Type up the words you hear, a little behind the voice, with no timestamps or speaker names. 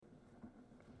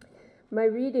My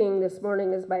reading this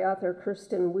morning is by author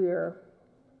Kirsten Weir.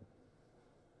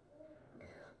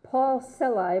 Paul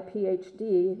Selye,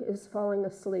 PhD, is falling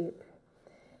asleep.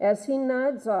 As he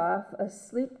nods off, a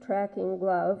sleep-tracking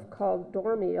glove called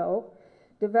Dormio,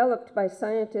 developed by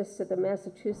scientists at the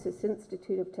Massachusetts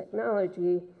Institute of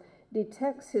Technology,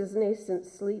 detects his nascent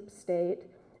sleep state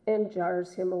and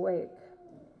jars him awake.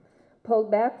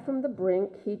 Pulled back from the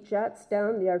brink, he jots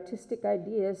down the artistic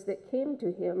ideas that came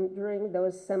to him during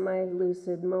those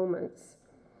semi-lucid moments.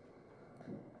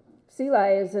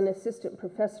 Selye is an assistant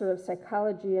professor of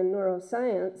psychology and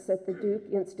neuroscience at the Duke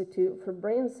Institute for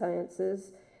Brain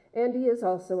Sciences, and he is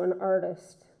also an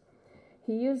artist.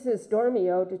 He uses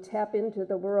Dormio to tap into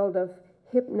the world of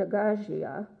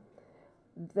hypnagogia,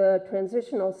 the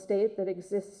transitional state that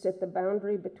exists at the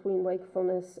boundary between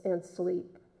wakefulness and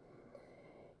sleep.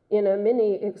 In a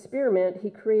mini experiment, he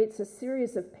creates a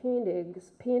series of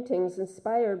paintings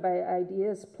inspired by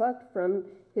ideas plucked from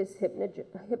his hypnagogic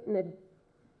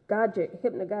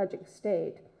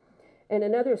state, and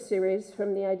another series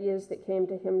from the ideas that came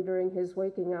to him during his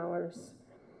waking hours.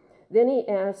 Then he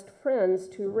asked friends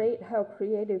to rate how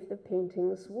creative the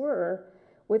paintings were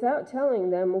without telling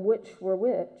them which were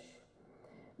which.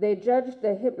 They judged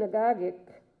the hypnagogic,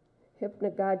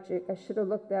 I should have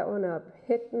looked that one up,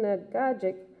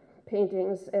 hypnagogic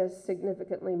paintings as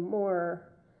significantly more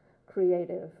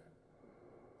creative.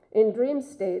 In dream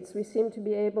states, we seem to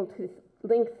be able to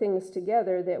link things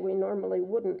together that we normally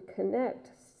wouldn't connect,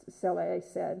 Selye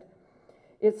said.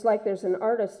 It's like there's an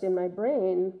artist in my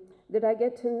brain that I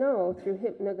get to know through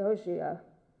hypnagogia.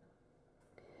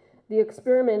 The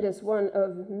experiment is one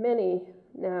of many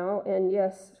now, and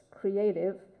yes,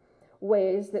 creative,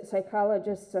 ways that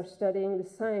psychologists are studying the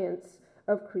science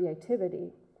of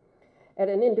creativity. At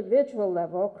an individual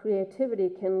level, creativity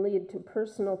can lead to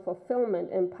personal fulfillment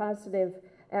and positive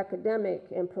academic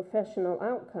and professional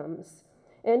outcomes,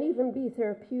 and even be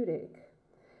therapeutic.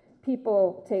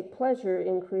 People take pleasure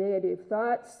in creative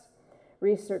thoughts,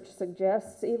 research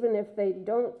suggests, even if they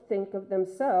don't think of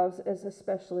themselves as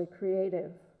especially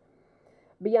creative.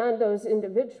 Beyond those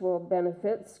individual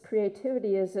benefits,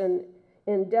 creativity is an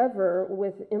endeavor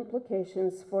with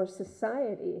implications for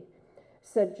society,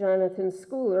 said Jonathan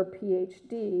Schooler,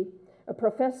 PhD, a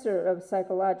professor of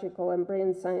psychological and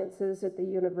brain sciences at the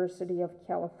University of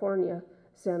California,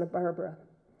 Santa Barbara.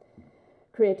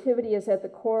 Creativity is at the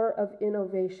core of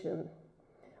innovation.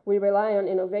 We rely on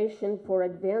innovation for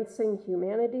advancing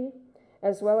humanity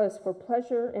as well as for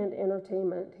pleasure and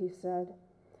entertainment, he said.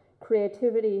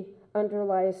 Creativity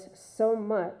underlies so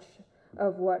much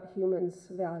of what humans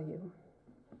value.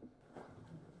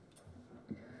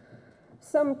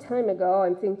 Some time ago,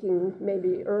 I'm thinking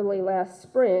maybe early last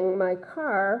spring, my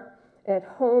car at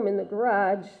home in the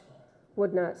garage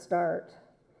would not start.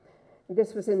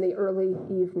 This was in the early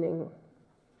evening.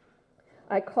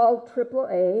 I called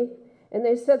AAA, and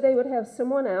they said they would have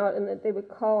someone out and that they would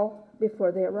call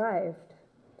before they arrived.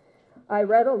 I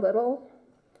read a little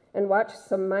and watched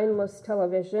some mindless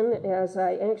television as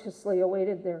I anxiously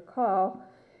awaited their call,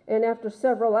 and after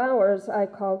several hours, I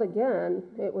called again.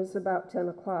 It was about 10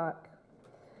 o'clock.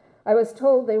 I was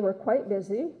told they were quite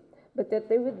busy, but that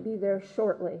they would be there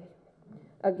shortly.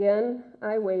 Again,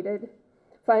 I waited,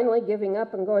 finally giving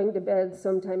up and going to bed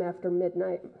sometime after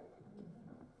midnight.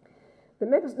 The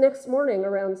next morning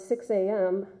around 6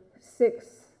 a.m., did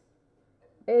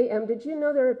you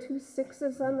know there are 2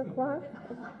 6s on the clock?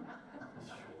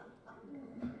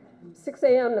 6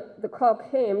 a.m., the call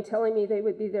came telling me they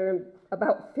would be there in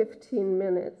about 15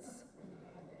 minutes.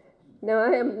 Now,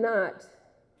 I am not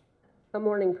a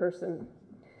morning person.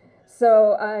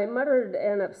 So I muttered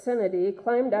an obscenity,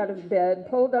 climbed out of bed,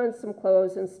 pulled on some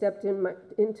clothes, and stepped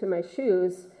into my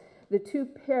shoes, the 2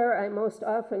 pair I most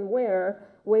often wear,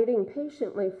 waiting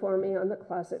patiently for me on the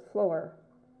closet floor.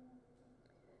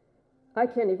 I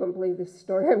can't even believe this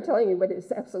story I'm telling you, but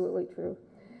it's absolutely true.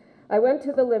 I went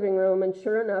to the living room, and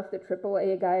sure enough, the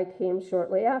AAA guy came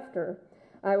shortly after.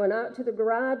 I went out to the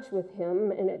garage with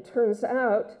him, and it turns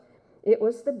out it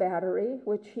was the battery,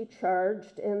 which he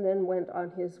charged and then went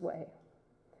on his way.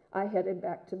 I headed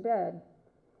back to bed.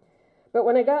 But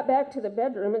when I got back to the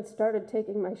bedroom and started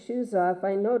taking my shoes off,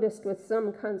 I noticed with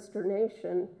some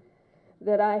consternation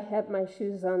that I had my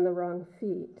shoes on the wrong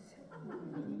feet.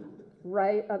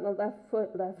 Right on the left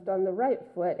foot, left on the right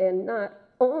foot. And not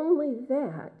only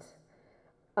that,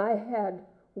 I had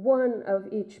one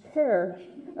of each pair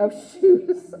of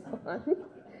shoes on,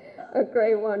 a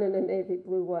gray one and a navy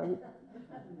blue one.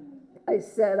 I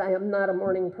said, I am not a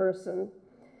morning person.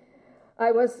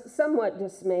 I was somewhat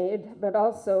dismayed, but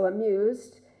also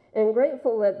amused and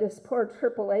grateful that this poor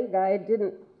AAA guy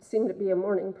didn't seem to be a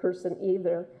morning person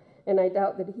either, and I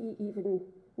doubt that he even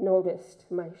noticed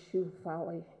my shoe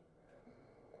folly.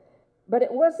 But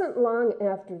it wasn't long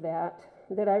after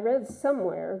that I read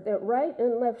somewhere that right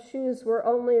and left shoes were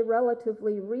only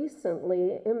relatively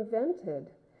recently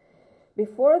invented.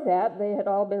 Before that, they had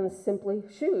all been simply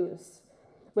shoes,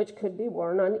 which could be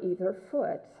worn on either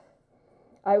foot.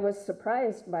 I was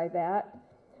surprised by that.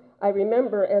 I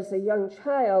remember as a young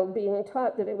child being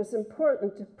taught that it was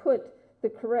important to put the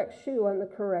correct shoe on the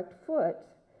correct foot,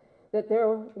 that there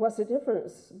was a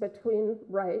difference between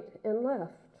right and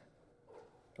left.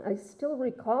 I still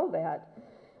recall that.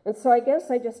 And so I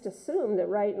guess I just assumed that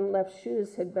right and left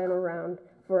shoes had been around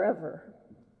forever.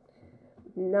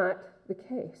 Not the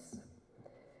case.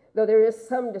 Though there is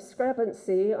some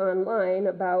discrepancy online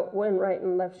about when right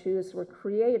and left shoes were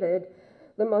created,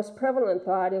 the most prevalent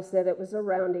thought is that it was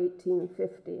around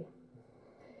 1850.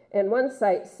 And one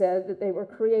site said that they were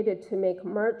created to make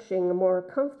marching more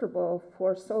comfortable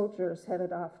for soldiers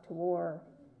headed off to war.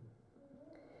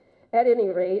 At any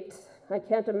rate, I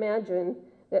can't imagine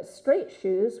that straight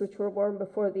shoes, which were worn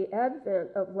before the advent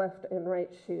of left and right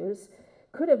shoes,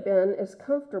 could have been as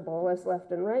comfortable as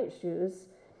left and right shoes.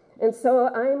 And so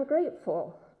I am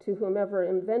grateful to whomever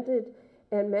invented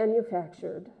and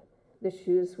manufactured the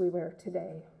shoes we wear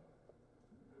today.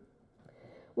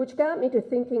 Which got me to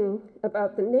thinking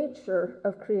about the nature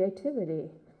of creativity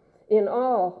in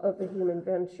all of the human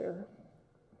venture.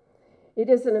 It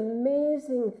is an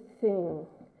amazing thing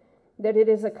that it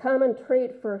is a common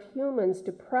trait for humans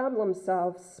to problem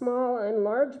solve small and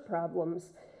large problems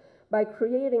by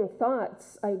creating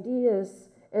thoughts, ideas,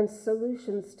 and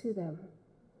solutions to them.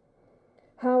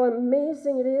 How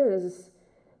amazing it is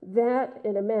that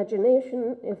imagine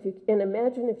if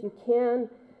you can,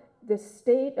 the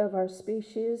state of our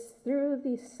species through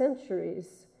these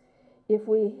centuries if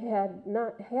we had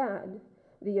not had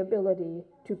the ability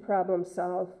to problem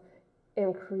solve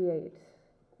and create.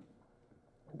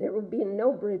 There would be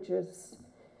no bridges,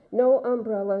 no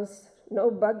umbrellas, no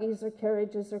buggies or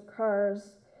carriages or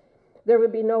cars. There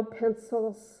would be no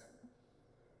pencils,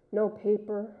 no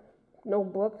paper, no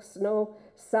books, no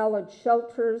solid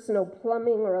shelters, no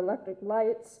plumbing or electric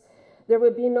lights. There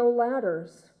would be no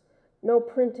ladders, no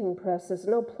printing presses,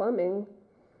 no plumbing.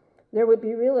 There would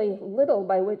be really little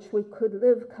by which we could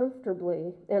live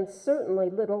comfortably, and certainly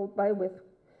little by which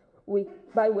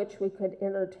we could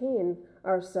entertain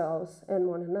ourselves and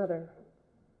one another.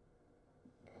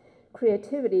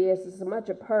 Creativity is as much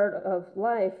a part of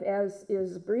life as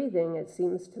is breathing, it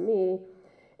seems to me,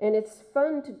 and it's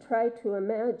fun to try to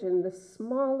imagine the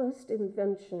smallest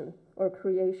invention or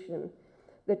creation,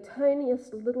 the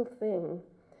tiniest little thing,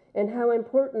 and how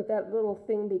important that little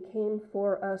thing became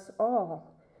for us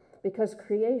all, because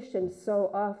creation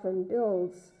so often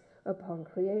builds upon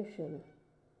creation.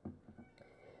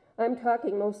 I'm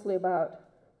talking mostly about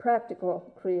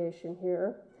practical creation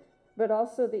here, but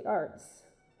also the arts.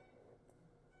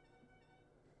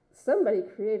 Somebody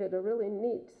created a really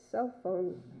neat cell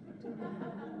phone.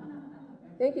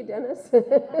 Thank you, Dennis.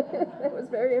 That was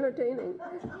very entertaining.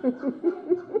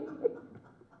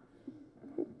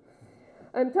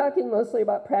 I'm talking mostly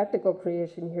about practical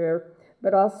creation here,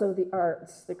 but also the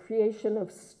arts, the creation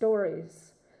of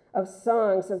stories, of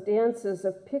songs, of dances,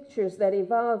 of pictures that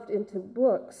evolved into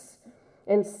books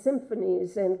and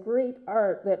symphonies and great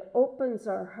art that opens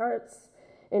our hearts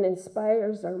and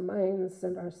inspires our minds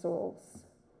and our souls.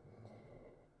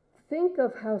 Think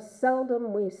of how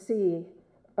seldom we see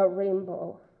a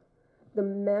rainbow, the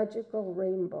magical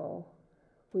rainbow.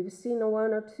 We've seen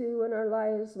one or two in our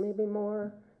lives, maybe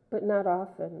more, but not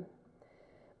often.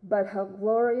 But how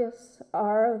glorious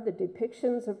are the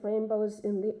depictions of rainbows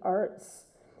in the arts,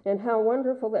 and how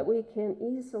wonderful that we can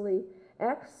easily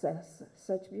access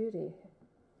such beauty.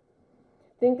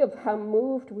 Think of how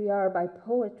moved we are by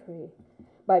poetry,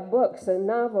 by books and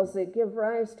novels that give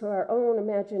rise to our own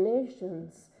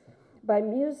imaginations, by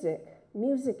music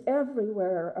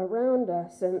everywhere around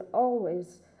us and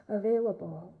always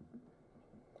available.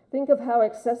 Think of how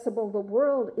accessible the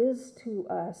world is to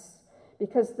us,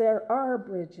 because there are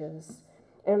bridges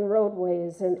and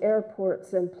roadways and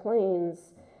airports and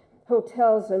planes,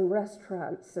 hotels and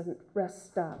restaurants and rest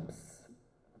stops.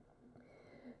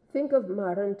 Think of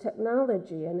modern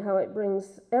technology and how it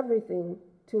brings everything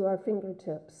to our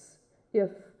fingertips,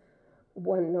 if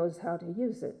one knows how to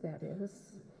use it, that is.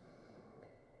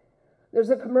 There's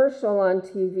a commercial on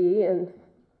TV, and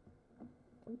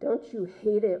don't you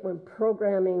hate it when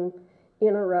programming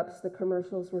interrupts the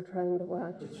commercials we're trying to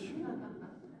watch?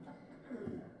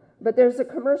 But there's a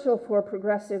commercial for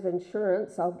Progressive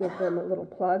Insurance. I'll give them a little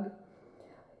plug.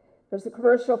 There's a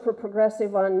commercial for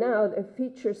Progressive on now that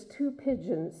features two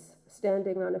pigeons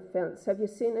standing on a fence. Have you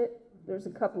seen it? There's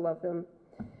a couple of them.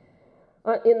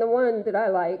 In the one that I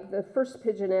like, the first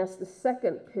pigeon asked the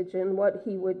second pigeon what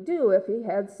he would do if he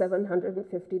had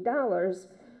 $750,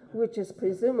 which is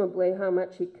presumably how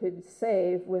much he could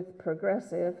save with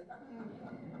Progressive.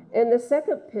 And the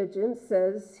second pigeon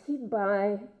says he'd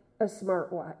buy a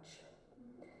smartwatch.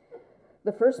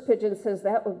 The first pigeon says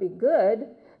that would be good,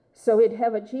 so he'd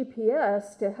have a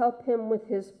GPS to help him with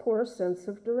his poor sense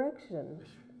of direction.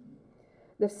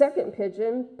 The second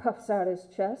pigeon puffs out his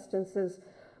chest and says,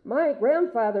 my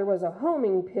grandfather was a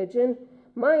homing pigeon.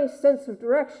 My sense of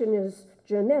direction is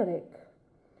genetic.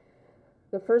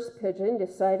 The first pigeon,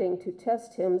 deciding to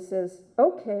test him, says,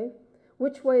 okay,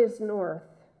 which way is north?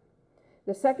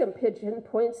 The second pigeon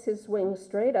points his wings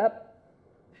straight up,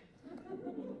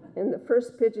 and the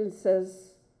first pigeon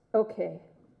says, okay,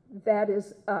 that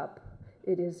is up.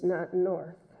 It is not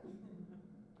north.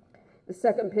 The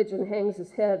second pigeon hangs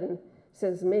his head and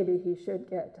says maybe he should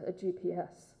get a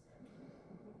GPS.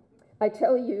 I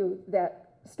tell you that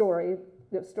story,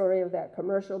 the story of that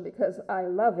commercial, because I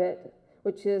love it,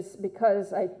 which is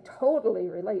because I totally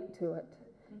relate to it.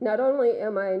 Not only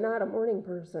am I not a morning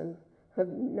person, I have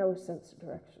no sense of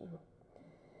direction.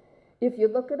 If you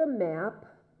look at a map,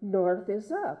 north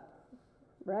is up,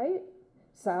 right?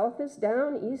 South is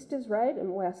down, east is right,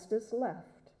 and west is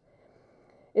left.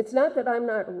 It's not that I'm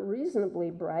not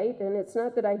reasonably bright, and it's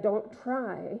not that I don't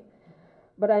try,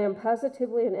 but I am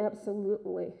positively and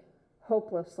absolutely,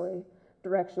 hopelessly,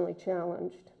 directionally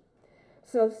challenged.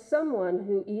 So someone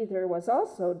who either was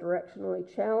also directionally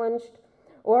challenged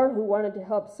or who wanted to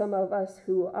help some of us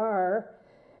who are,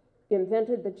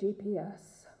 invented the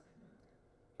GPS.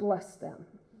 Bless them.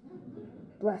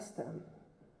 Bless them.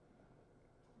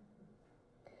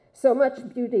 So much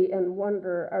beauty and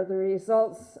wonder are the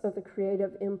results of the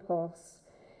creative impulse,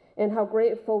 and how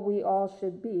grateful we all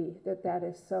should be that that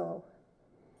is so.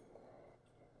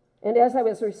 And as I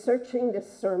was researching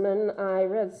this sermon, I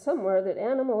read somewhere that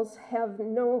animals have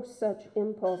no such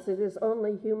impulse. It is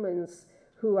only humans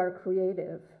who are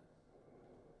creative.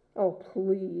 Oh,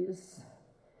 please.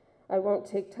 I won't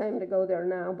take time to go there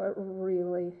now, but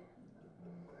really.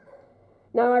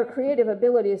 Now, our creative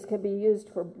abilities can be used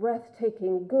for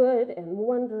breathtaking good and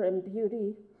wonder and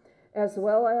beauty, as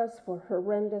well as for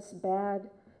horrendous bad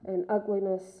and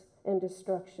ugliness and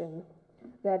destruction.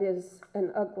 That is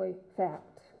an ugly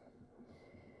fact.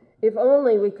 If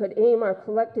only we could aim our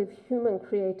collective human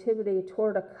creativity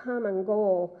toward a common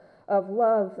goal of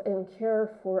love and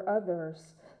care for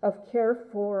others, of care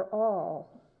for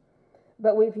all.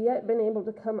 But we've yet been able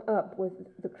to come up with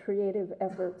the creative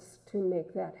efforts to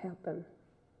make that happen.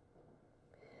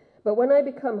 But when I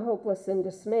become hopeless and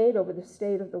dismayed over the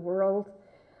state of the world,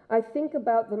 I think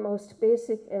about the most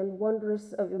basic and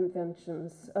wondrous of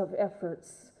inventions, of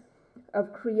efforts,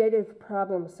 of creative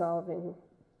problem solving,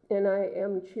 and I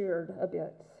am cheered a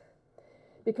bit,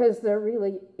 because there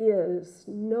really is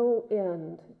no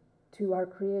end to our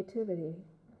creativity.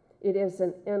 It is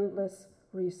an endless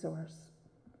resource.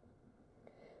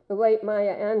 The late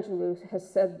Maya Angelou has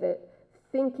said that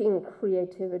thinking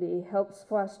creativity helps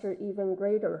foster even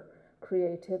greater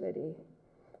creativity.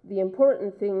 The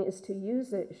important thing is to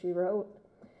use it, she wrote.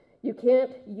 You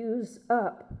can't use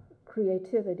up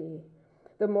creativity.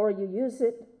 The more you use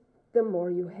it, the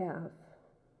more you have.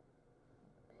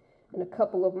 And a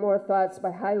couple of more thoughts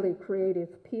by highly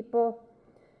creative people.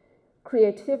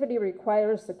 Creativity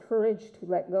requires the courage to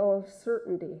let go of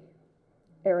certainty,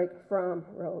 Erich Fromm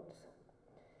wrote.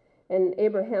 And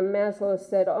Abraham Maslow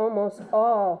said, almost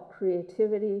all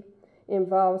creativity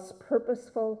involves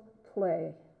purposeful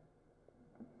play.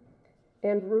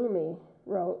 And Rumi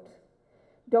wrote,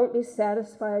 don't be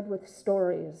satisfied with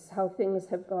stories, how things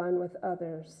have gone with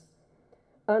others.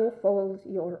 Unfold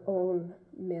your own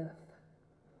myth.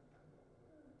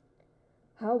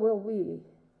 How will we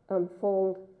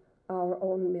unfold our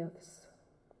own myths?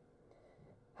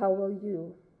 How will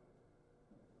you?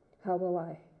 How will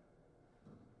I?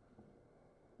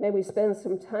 May we spend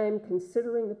some time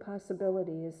considering the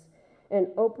possibilities and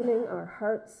opening our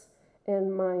hearts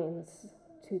and minds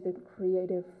to the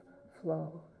creative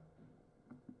flow.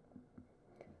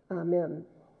 Amen.